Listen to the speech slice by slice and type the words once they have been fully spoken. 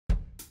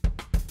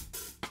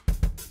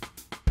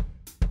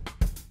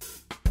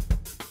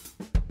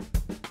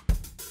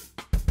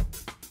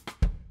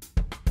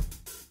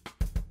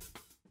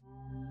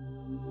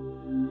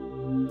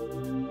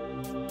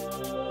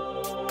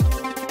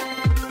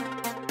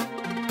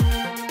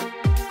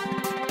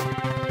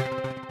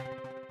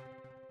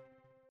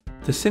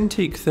The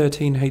Cintiq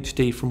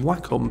 13HD from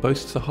Wacom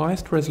boasts the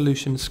highest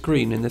resolution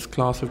screen in this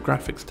class of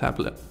graphics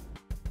tablet.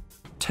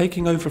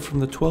 Taking over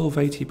from the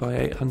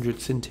 1280x800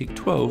 Cintiq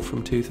 12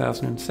 from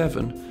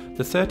 2007,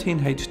 the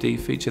 13HD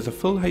features a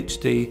Full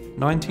HD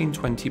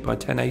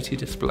 1920x1080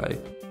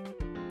 display.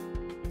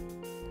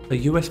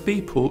 A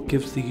USB port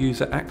gives the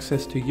user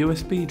access to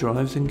USB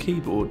drives and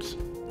keyboards.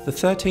 The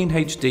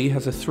 13HD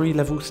has a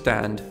 3-level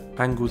stand.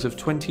 Angles of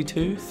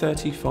 22,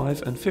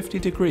 35 and 50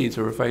 degrees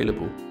are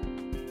available.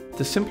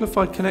 The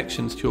simplified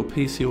connections to your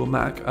PC or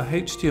Mac are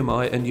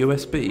HDMI and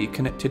USB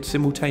connected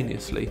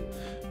simultaneously.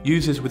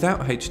 Users without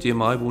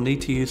HDMI will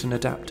need to use an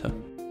adapter.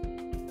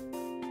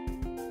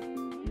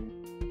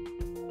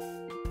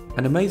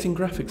 An amazing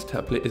graphics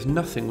tablet is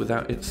nothing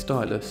without its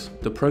stylus.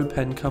 The Pro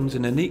Pen comes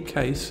in a neat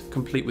case,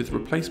 complete with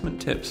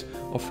replacement tips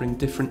offering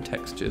different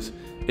textures.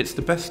 It's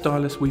the best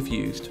stylus we've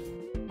used.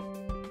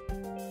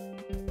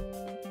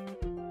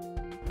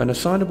 An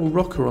assignable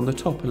rocker on the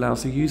top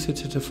allows the user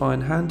to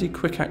define handy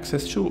quick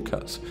access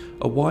shortcuts.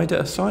 A wider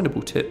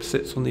assignable tip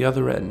sits on the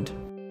other end.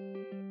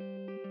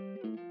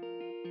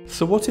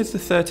 So what is the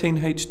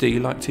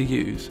 13HD like to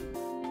use?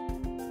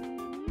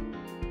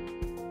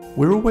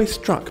 We're always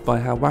struck by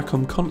how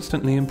Wacom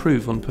constantly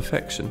improve on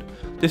perfection.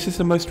 This is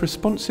the most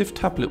responsive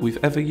tablet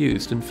we've ever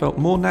used and felt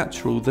more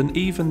natural than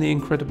even the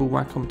incredible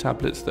Wacom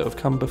tablets that have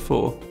come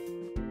before.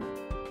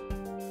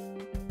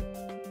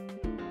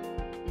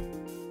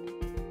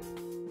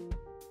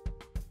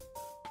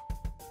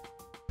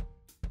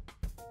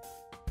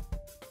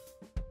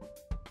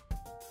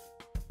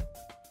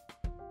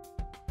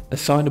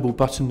 Assignable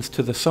buttons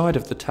to the side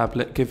of the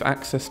tablet give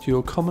access to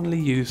your commonly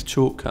used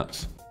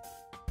shortcuts.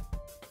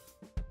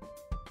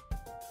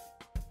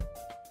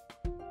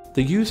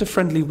 The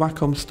user-friendly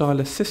Wacom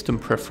Stylus system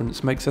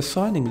preference makes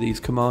assigning these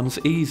commands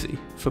easy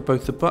for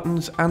both the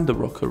buttons and the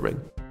rocker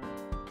ring.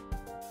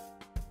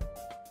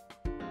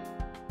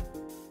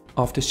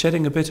 After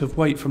shedding a bit of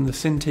weight from the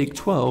Cintiq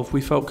 12, we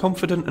felt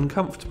confident and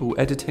comfortable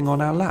editing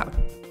on our lap.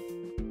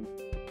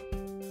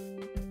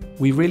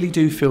 We really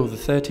do feel the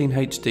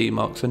 13HD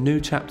marks a new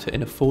chapter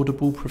in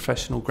affordable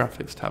professional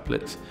graphics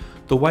tablets.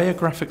 The way a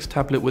graphics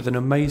tablet with an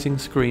amazing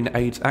screen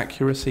aids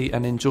accuracy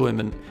and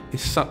enjoyment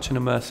is such an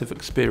immersive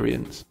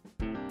experience.